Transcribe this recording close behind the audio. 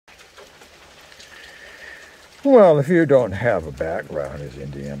Well, if you don't have a background as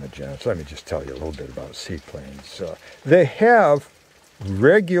Indiana Jones, let me just tell you a little bit about seaplanes. They have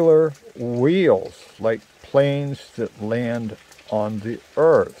regular wheels, like planes that land on the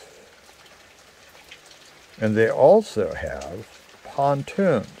earth. And they also have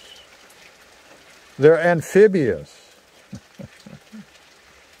pontoons. They're amphibious.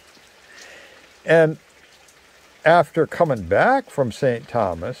 And after coming back from St.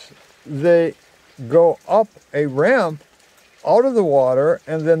 Thomas, they go up a ramp out of the water,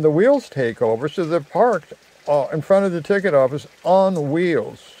 and then the wheels take over, so they're parked in front of the ticket office on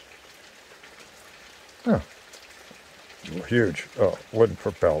wheels. Oh, huge wooden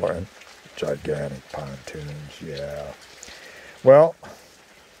propeller and gigantic pontoons, yeah. Well,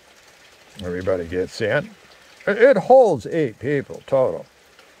 everybody gets in. It holds 8 people total.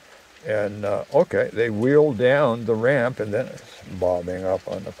 And, okay, they wheel down the ramp, and then it's bobbing up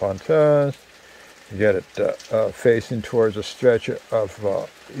on the pontoons. You get it facing towards a stretch of,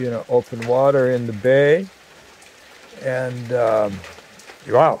 open water in the bay. And,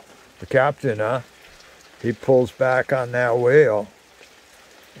 wow, the captain, he pulls back on that wheel.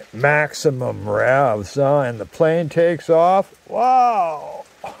 Maximum revs, and the plane takes off. Wow,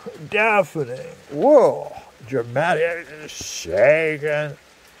 deafening. Whoa, dramatic, shaking.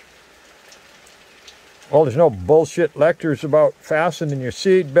 Well, there's no bullshit lectures about fastening your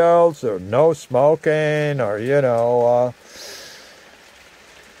seatbelts or no smoking or,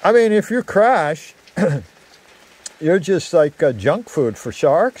 I mean, if you crash, you're just like junk food for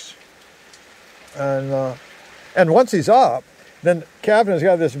sharks. And once he's up, then Captain's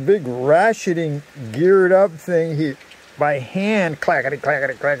got this big ratcheting geared up thing. He, by hand, clackety,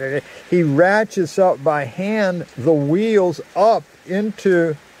 clackety, clackety, he ratchets up by hand the wheels up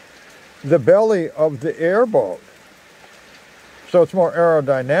into the belly of the airboat. So it's more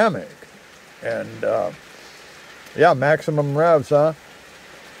aerodynamic. And, yeah, maximum revs, huh?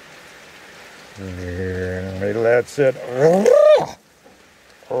 He lets it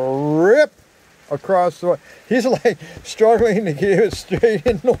rip across the water. He's like struggling to get it straight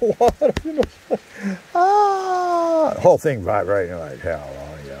in the water. The whole thing vibrating like hell,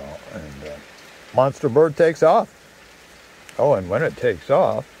 and monster bird takes off. Oh, and when it takes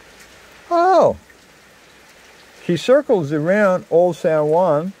off, he circles around Old San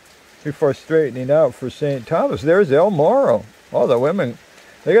Juan before straightening out for St. Thomas. There's El Morro. Oh, the women,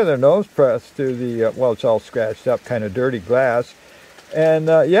 they got their nose pressed to the, well, it's all scratched up, kind of dirty glass. And,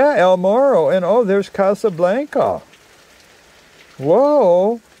 yeah, El Morro. And, oh, there's Casablanca.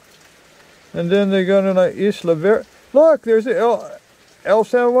 Whoa. And then they go to like Isla Verde. Look, there's the El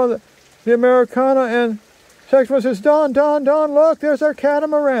San Juan, the Americana, and Sexton says, Don, look, there's our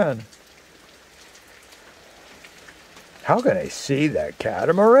catamaran. How can I see that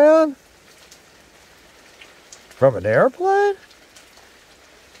catamaran? From an airplane?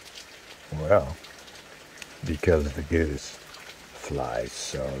 Well, because the Goose flies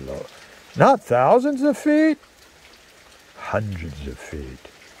so low. Not thousands of feet, hundreds of feet.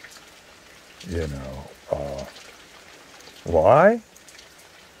 Why?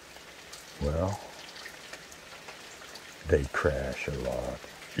 Well, they crash a lot.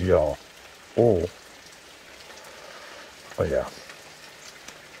 Yeah. Oh, yeah.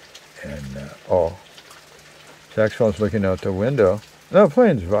 And, Saxophone's looking out the window. The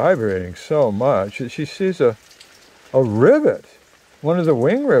plane's vibrating so much that she sees a rivet. One of the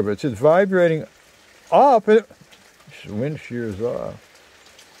wing rivets is vibrating up. And wind shears off.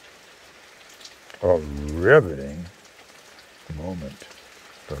 A riveting moment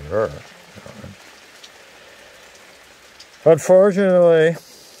for her. Unfortunately,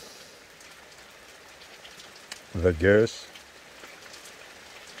 the Goose,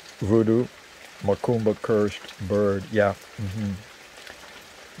 voodoo, Macumba cursed bird, yeah.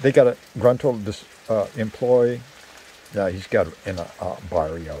 They got a gruntled employee. Yeah, he's got in a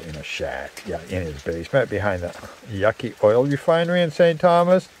barrio, in a shack, yeah, in his basement behind the yucky oil refinery in St.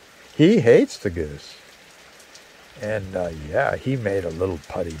 Thomas. He hates the Goose. And, yeah, he made a little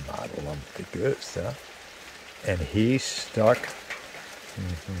putty model of the Goose, huh? And he stuck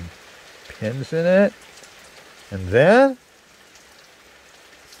pins in it. And then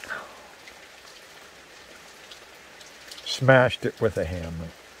smashed it with a hammer.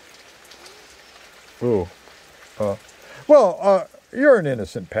 Ooh. Well, you're an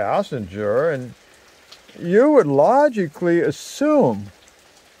innocent passenger, and you would logically assume,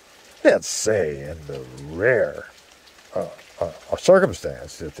 let's say in the rare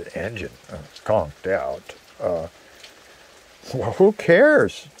circumstance that the engine conked out, well, who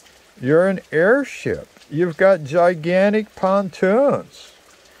cares? You're an airship. You've got gigantic pontoons.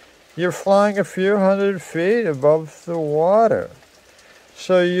 You're flying a few hundred feet above the water.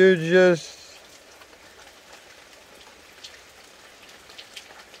 So you just...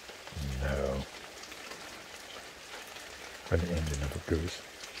 No. When the engine of a goose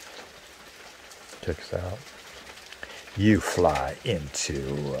kicks out, you fly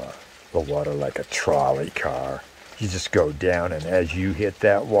into the water like a trolley car. You just go down, and as you hit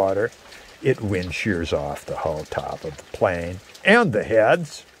that water, it wind shears off the whole top of the plane and the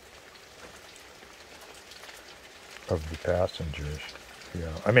heads of the passengers.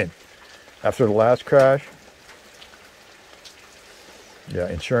 Yeah, I mean, after the last crash, yeah,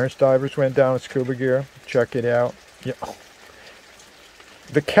 insurance divers went down with scuba gear. Check it out. Yeah.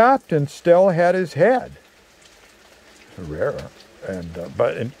 The captain still had his head. Rare. And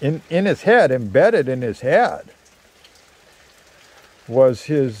but in his head, embedded in his head, was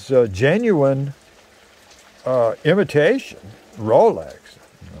his genuine imitation Rolex.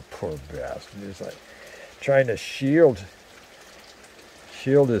 Oh, poor bastard. He's like trying to shield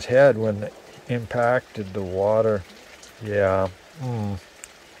his head when it impacted the water. Yeah.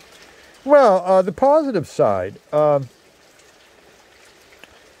 Well, the positive side,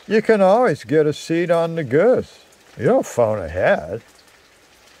 you can always get a seat on the Goose. You don't phone ahead.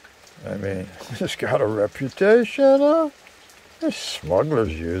 I mean, it's got a reputation, huh? The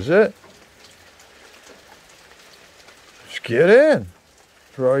smugglers use it. Just get in.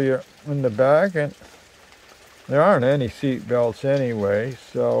 Throw you in the back, and there aren't any seat belts anyway,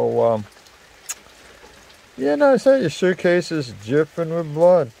 so, you know, so your suitcase is dripping with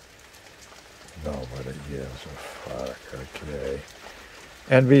blood. Nobody gives a fuck, okay?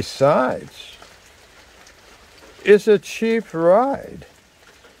 And besides, it's a cheap ride.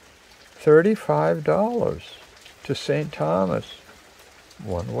 $35 to St. Thomas.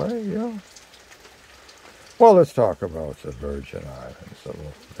 One way, yeah. Well, let's talk about the Virgin Islands a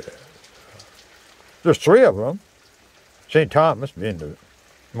little bit. There's 3 of them. St. Thomas being the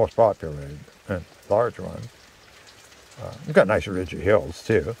most popular and large one. You've got nice ridgy hills,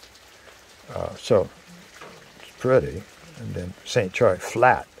 too. So it's pretty. And then St. Croix,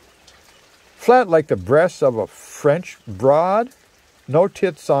 flat. Flat like the breasts of a French broad. No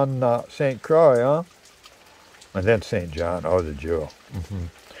tits on St. Croix, huh? And then St. John, oh, the jewel. Mm-hmm.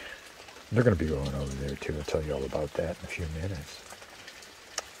 They're going to be going over there, too. I'll tell you all about that in a few minutes.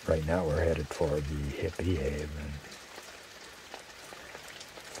 Right now, we're headed for the hippie haven.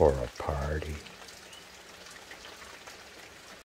 For a party.